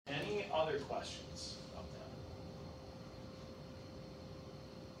other questions about that?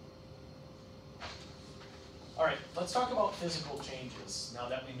 All right, let's talk about physical changes now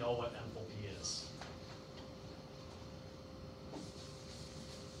that we know what enthalpy is.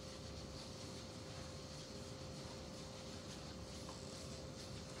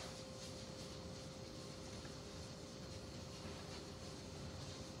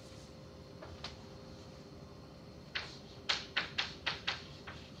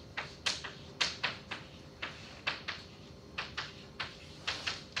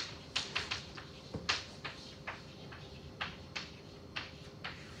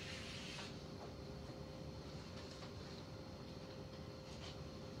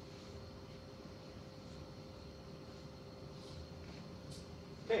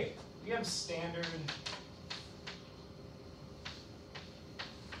 Okay, we have standard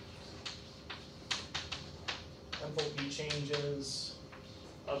enthalpy changes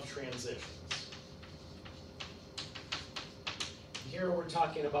of transitions. Here we're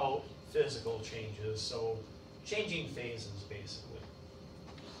talking about physical changes, so changing phases basically.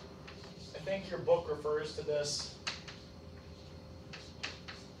 I think your book refers to this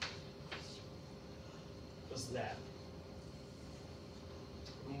as that.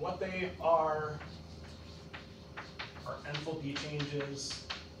 And what they are enthalpy changes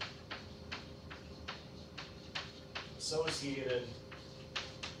associated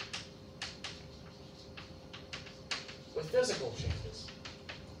with physical changes.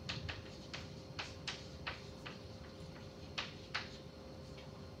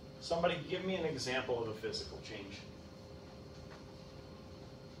 Somebody give me an example of a physical change.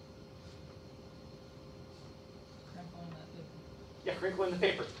 Yeah, crinkling the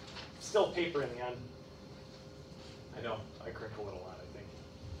paper. Still paper in the end. I know, I crinkle it a lot, I think.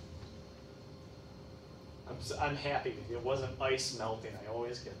 I'm happy. It wasn't ice melting. I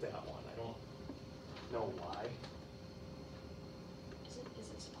always get that one. I don't know why. Is it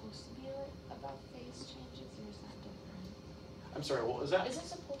supposed to be like about phase changes, or is that different? I'm sorry, what was that? Is it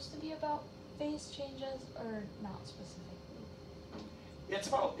supposed to be about phase changes or not specifically?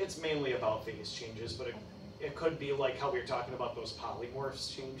 It's mainly about phase changes, but it could be like how we were talking about those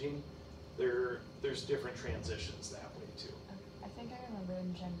polymorphs changing. There's different transitions that way too. I think I remember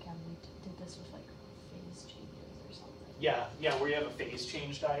in Gen Chem we did this with like phase changes or something. Yeah, where you have a phase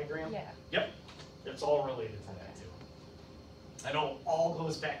change diagram. Yeah. Yep, it's all related to that too. I know all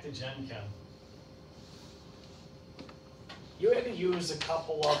goes back to Gen Chem. You had to use a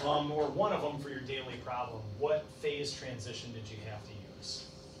couple of them, or one of them for your daily problem. What phase transition did you have to use?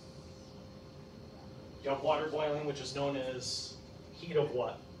 You have water boiling, which is known as heat of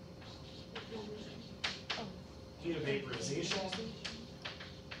what? Oh. Heat of vaporization.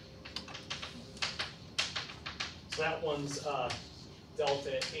 So that one's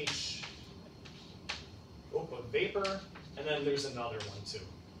delta H with vapor, and then there's another one too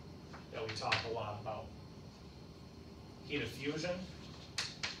that we talk a lot about. Heat of fusion.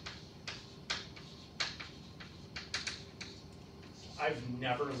 I've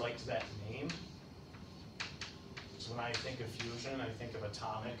never liked that name. So when I think of fusion, I think of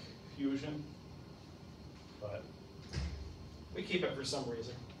atomic fusion, but we keep it for some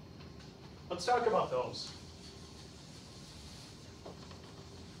reason. Let's talk about those.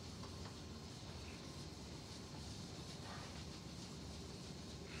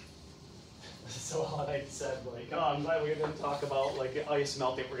 So I said, like, oh, I'm glad we didn't talk about like ice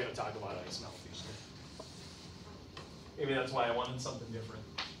melting. We're going to talk about ice melting. Maybe that's why I wanted something different.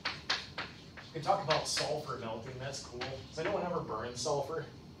 We can talk about sulfur melting. That's cool. Does anyone ever burn sulfur?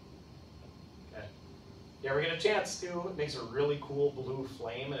 Okay. Yeah, we get a chance to. It makes a really cool blue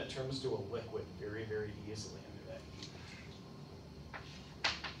flame, and it turns to a liquid very, very easily under that heat.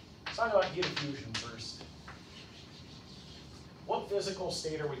 Let's talk about heat of fusion first. What physical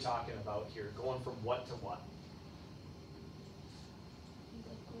state are we talking about here? Going from what to what?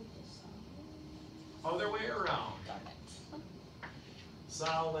 Liquid to solid. Other way around. Darn it.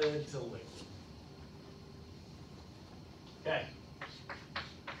 Solid to liquid. Okay.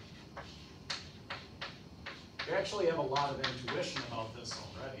 We actually have a lot of intuition about this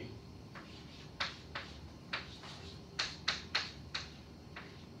already.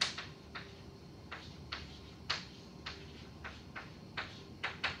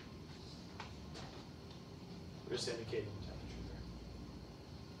 We're just indicating the temperature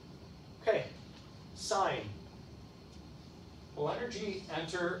there. Okay, sign. Will energy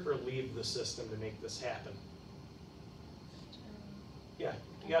enter or leave the system to make this happen? Yeah,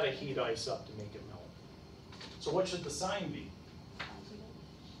 you gotta heat ice up to make it melt. So what should the sign be? Positive.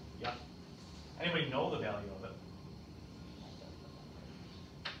 Yeah. Anybody know the value of it?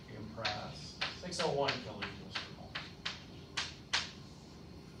 You can press. 601 kilojoules per mole.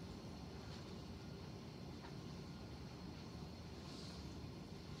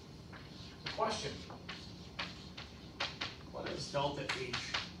 Question. What is delta H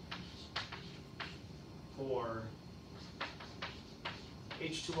for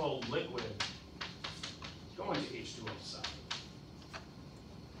H2O liquid going to H2O solid?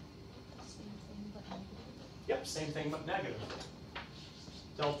 Same thing, but negative. Yep, same thing but negative.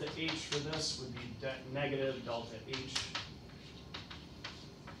 Delta H for this would be negative delta H.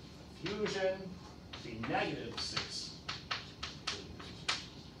 Fusion would be negative 6.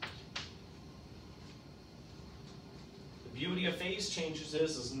 The beauty of phase changes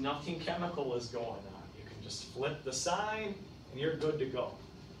is nothing chemical is going on. You can just flip the sign and you're good to go.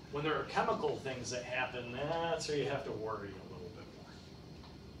 When there are chemical things that happen, that's where you have to worry a little bit more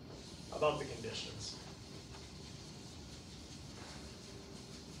about the conditions.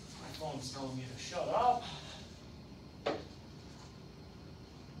 My phone's telling me to shut up. Do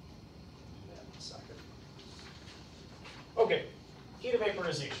that in a second. Okay, heat of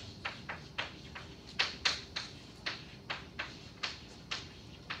vaporization.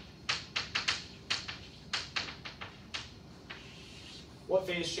 What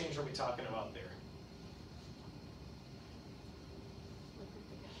phase change are we talking about there?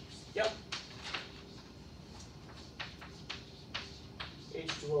 Yep.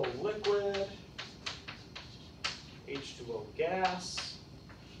 H2O liquid, H2O gas.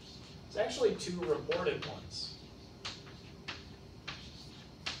 It's actually 2 reported ones.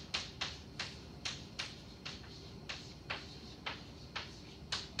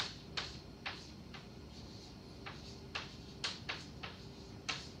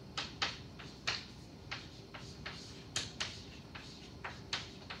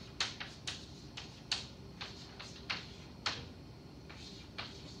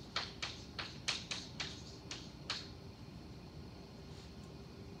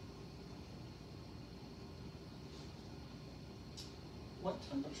 What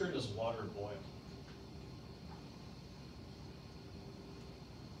temperature does water boil?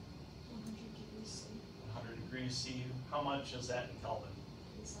 100 degrees C. 100 degrees C. How much is that in Kelvin?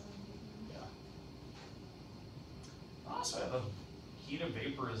 378. Yeah. I also have a heat of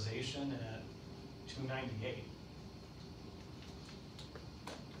vaporization at 298.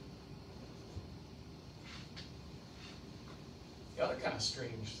 The other kind of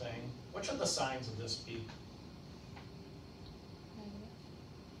strange thing, what should the signs of this be? Negative.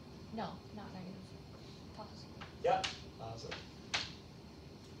 No, not negative. Positive. Yep, positive.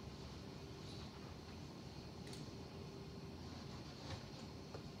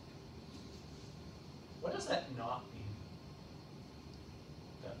 What does that not mean?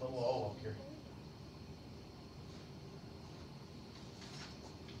 That little O up here.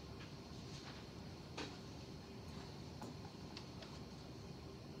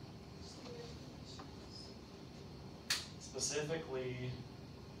 Specifically,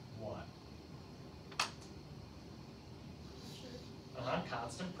 what?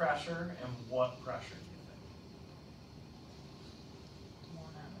 Constant pressure, and what pressure do you think?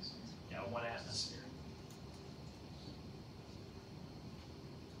 1 atmosphere. Yeah, 1 atmosphere.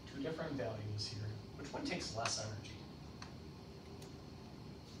 2 different values here. Which one takes less energy?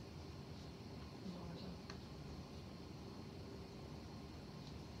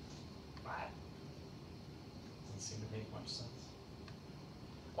 What? Doesn't seem to make much sense.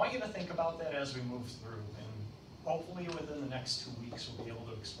 I want you to think about that as we move through, and hopefully within the next 2 weeks we'll be able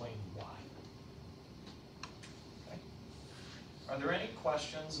to explain why. Okay. Are there any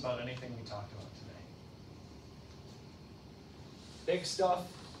questions about anything we talked about today? Big stuff,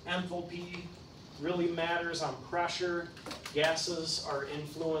 enthalpy really matters on pressure. Gases are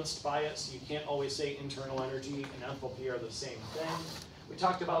influenced by it, so you can't always say internal energy and enthalpy are the same thing. We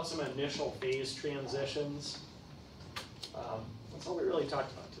talked about some initial phase transitions. That's all we really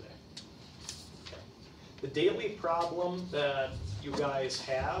talked about today. Okay. The daily problem that you guys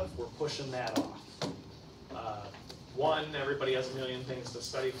have, we're pushing that off. 1, everybody has a million things to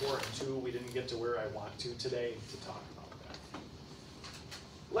study for, and 2, we didn't get to where I want to today to talk about that.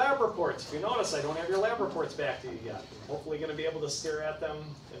 Lab reports. If you notice, I don't have your lab reports back to you yet. I'm hopefully going to be able to stare at them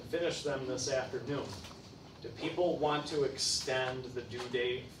and finish them this afternoon. Do people want to extend the due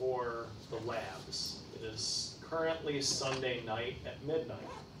date for the labs? It is currently Sunday night at midnight.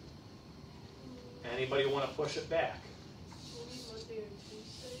 Anybody want to push it back? Maybe Monday or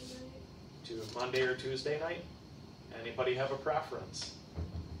Tuesday night? To Monday or Tuesday night? Anybody have a preference? I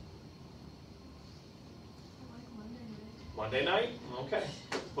like Monday night. Monday night? Okay.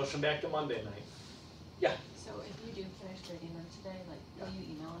 Push them back to Monday night. Yeah. So if you do finish grading them today, like, will you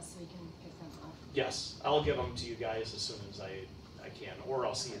email us so we can pick them up? Yes, I'll give them to you guys as soon as I can, or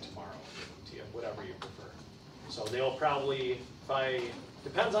I'll see you tomorrow and give them to you, whatever you prefer. So they'll probably,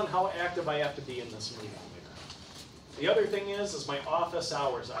 depends on how active I have to be in this meeting later. The other thing is my office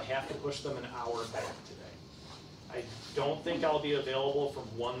hours, I have to push them an hour back today. I don't think I'll be available from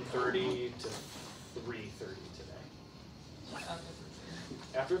 1:30 to 3:30 today.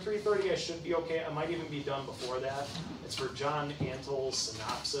 After 3:30, I should be okay. I might even be done before that. It's for John Antl's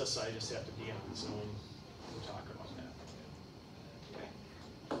synopsis. I just have to be on Zoom and talk about that. Okay.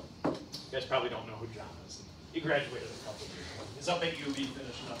 You guys probably don't know who John is. He graduated a couple of years ago. He's up at UB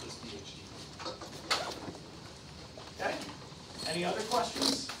finishing up his PhD. Okay. Any other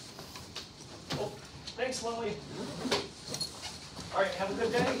questions? Oh, thanks, Lily. All right, have a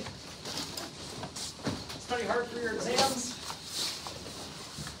good day. Study hard for your exams.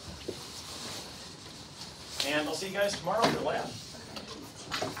 And I'll see you guys tomorrow in the lab.